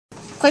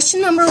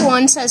Question number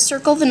 1 says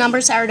circle the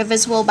numbers that are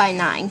divisible by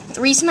 9. The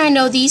reason I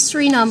know these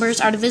three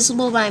numbers are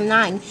divisible by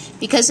 9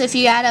 because if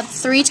you add up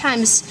 3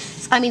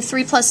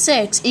 plus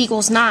 6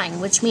 equals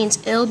 9, which means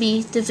it'll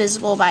be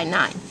divisible by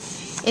 9.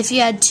 If you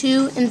add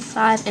 2 and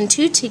 5 and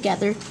 2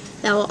 together,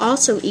 that will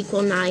also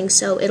equal 9,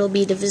 so it'll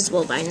be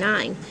divisible by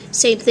 9.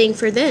 Same thing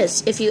for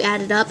this. If you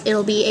add it up,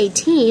 it'll be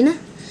 18,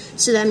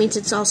 so that means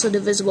it's also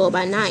divisible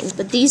by 9.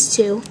 But these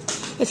two,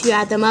 if you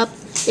add them up,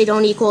 they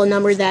don't equal a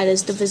number that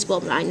is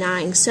divisible by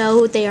 9,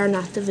 so they are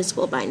not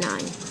divisible by 9.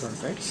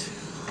 Perfect.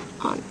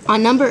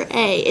 On number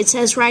A, it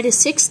says write a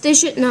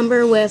 6-digit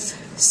number with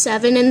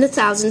 7 in the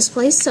thousands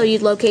place, so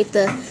you'd locate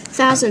the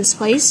thousands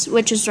place,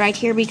 which is right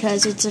here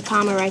because it's a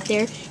comma right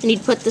there, and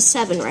you'd put the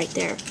 7 right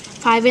there.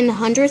 5 in the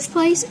hundredth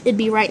place, it'd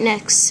be right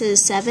next to the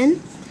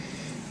 7.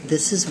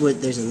 This is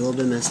what, there's a little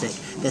bit of a mistake.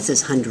 That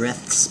says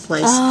hundredths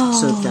place,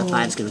 so the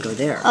 5's going to go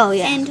there. Oh,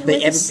 yeah. And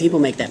But people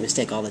make that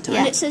mistake all the time.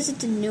 And it says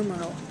it's a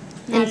numeral,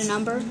 not a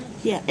number.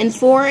 Yeah, and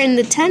 4 in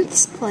the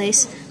 10th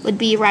place would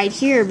be right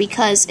here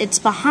because it's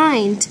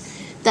behind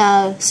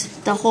the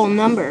whole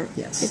number.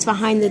 Yes. It's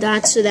behind the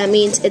dot, so that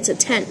means it's a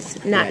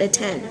 10th, not Right. a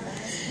 10.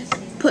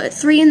 Put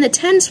 3 in the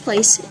 10s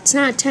place, it's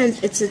not a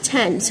 10th, it's a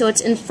 10, so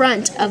it's in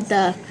front of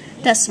the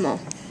decimal.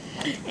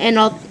 And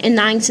in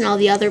 9s and all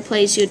the other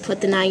places, you'd put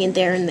the 9 in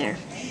there and there.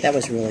 That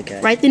was really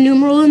good. Write the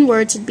numeral in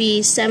words, it'd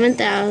be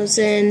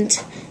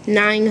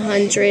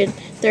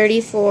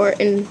 7,934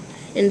 and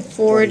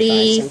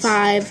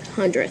 45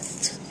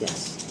 hundredths.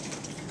 Yes.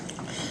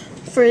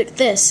 For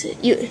this,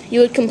 you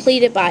would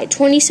complete it by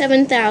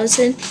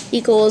 27,000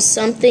 equals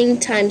something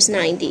times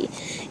 90.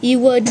 You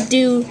would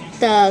do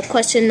the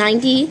question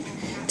 90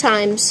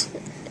 times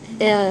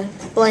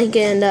blank,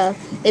 and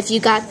if you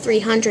got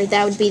 300,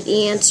 that would be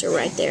the answer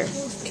right there.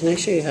 Can I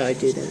show you how I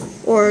do that?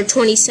 Or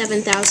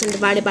 27,000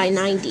 divided by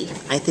 90.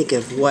 I think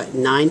of what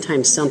 9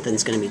 times something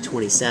is going to be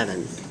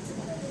 27.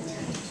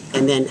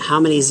 And then how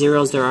many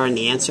zeros there are in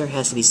the answer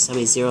has to be how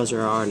many zeros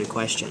there are in the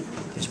question.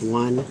 There's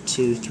 1,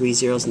 2, 3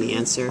 zeros in the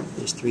answer.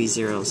 There's 3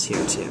 zeros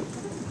here too.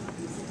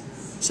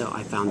 So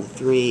I found the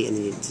 3 and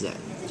then you did.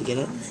 Did you get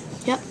it?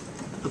 Yep.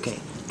 Okay,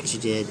 because you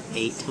did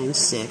 8 times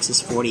 6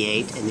 is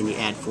 48, and then you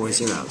add 4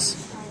 zeros.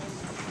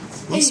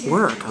 Nice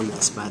work on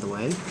this, by the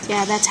way.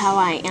 Yeah, that's how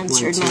I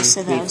answered 1, 2, most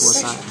of 3,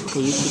 those. 4, 5.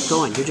 Okay, you keep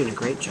going. You're doing a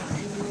great job.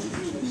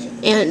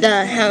 And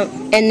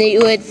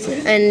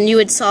you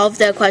would solve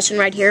the question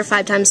right here,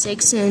 5 times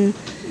 6, and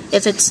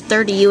if it's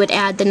 30, you would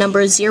add the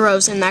number of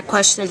zeros in that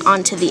question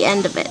onto the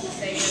end of it.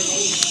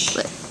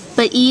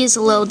 But E is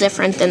a little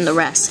different than the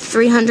rest.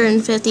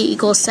 350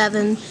 equals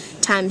 7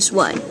 times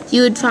what?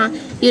 You would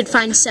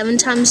find 7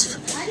 times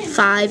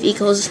 5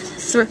 equals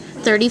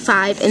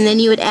 35, and then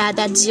you would add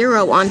that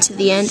 0 onto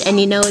the end, and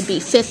you know it would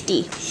be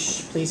 50.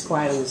 Please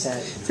quiet on the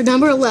set. For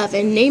number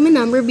 11, name a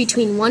number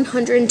between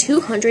 100 and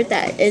 200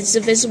 that is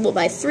divisible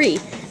by 3,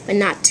 but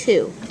not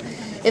 2.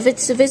 If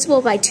it's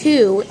divisible by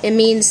 2, it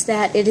means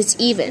that it is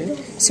even.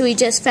 So we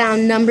just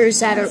found numbers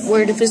that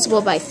were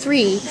divisible by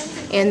 3,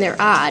 and they're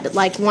odd.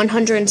 Like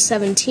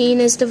 117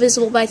 is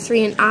divisible by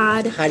 3 and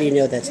odd. How do you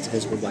know that's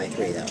divisible by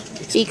 3, though?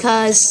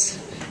 Because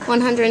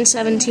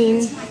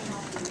 117,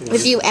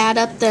 if you add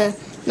up the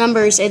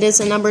numbers, it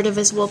is a number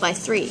divisible by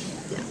 3.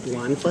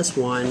 1 plus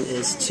 1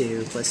 is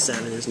 2, plus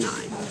 7 is 9.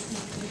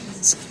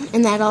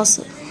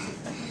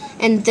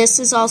 And this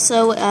is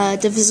also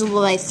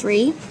divisible by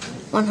 3,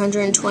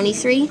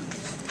 123.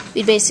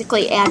 We'd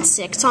basically add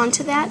 6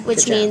 onto that,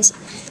 which means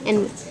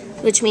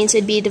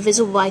it'd be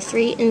divisible by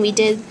 3, and we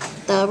did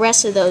the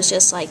rest of those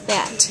just like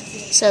that.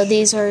 So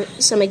these are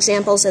some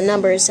examples of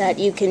numbers that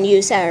you can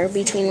use that are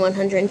between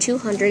 100 and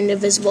 200 and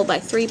divisible by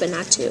 3, but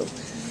not 2.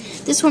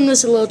 This one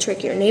was a little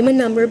trickier. Name a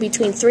number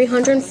between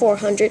 300 and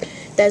 400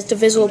 that's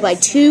divisible by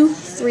 2,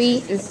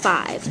 3, and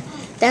 5.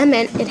 That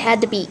meant it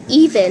had to be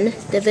even,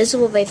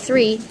 divisible by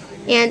 3,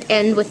 and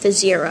end with a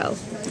 0.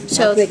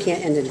 So they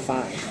can't end in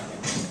 5,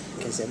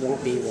 because it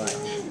won't be what?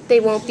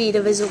 They won't be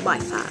divisible by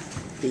 5.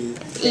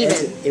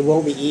 Even. It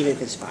won't be even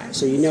if it's 5.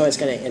 So you know it's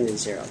going to end in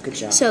 0. Good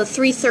job. So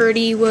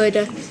 330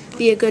 would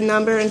be a good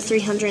number, and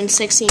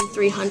 360 and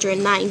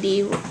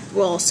 390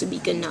 will also be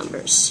good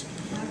numbers.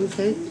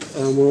 Okay,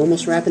 we're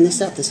almost wrapping this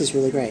up. This is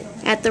really great.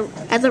 At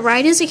the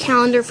right is a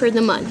calendar for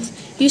the month.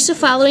 Use the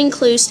following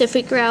clues to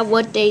figure out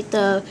what date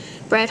the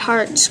Bret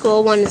Hart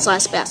School won its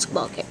last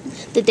basketball game.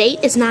 The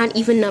date is not an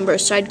even number,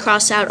 so I'd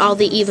cross out all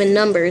the even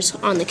numbers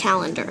on the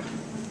calendar.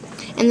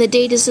 And the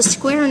date is a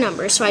square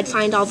number, so I'd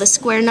find all the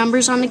square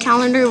numbers on the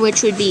calendar,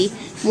 which would be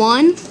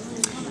 1,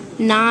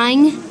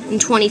 9,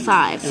 and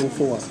 25. And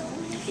 4.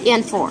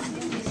 And 4.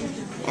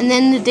 And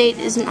then the date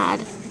is not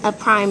a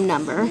prime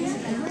number,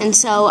 and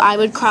so I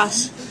would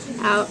cross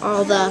out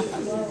all the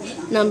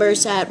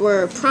numbers that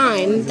were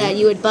prime that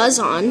you would buzz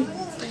on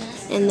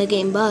in the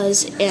game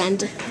Buzz,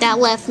 and that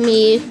left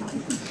me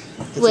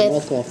It's a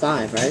multiple of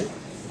 5, right?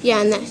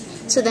 Yeah, and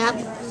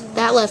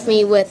that left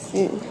me with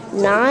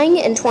 9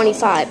 and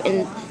 25,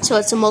 and So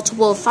it's a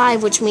multiple of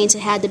 5, which means it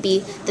had to be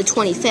the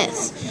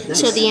 25th. Nice.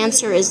 So the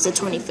answer is the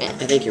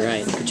 25th. I think you're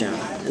right. Good job.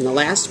 And the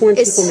last one,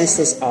 people miss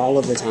this all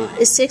of the time.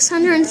 Is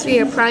 603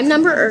 a prime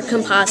number or a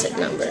composite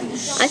number?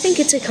 I think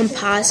it's a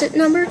composite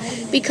number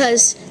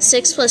because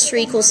 6 plus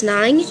 3 equals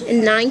 9,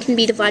 and 9 can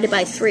be divided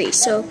by 3.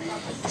 So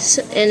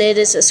and it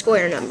is a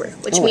square number,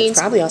 which means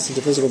it's probably also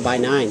divisible by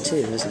 9 too,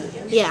 isn't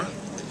it? yeah.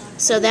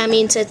 So that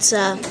means it's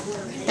a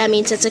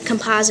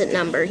composite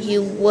number.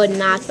 You would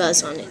not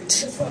buzz on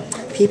it.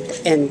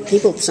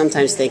 People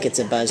sometimes think it's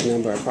a buzz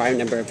number, a prime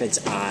number if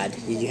it's odd.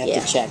 You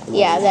have to check.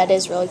 Yeah, that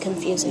is really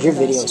confusing. Your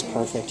video is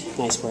perfect.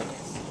 Nice work.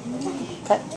 Cut.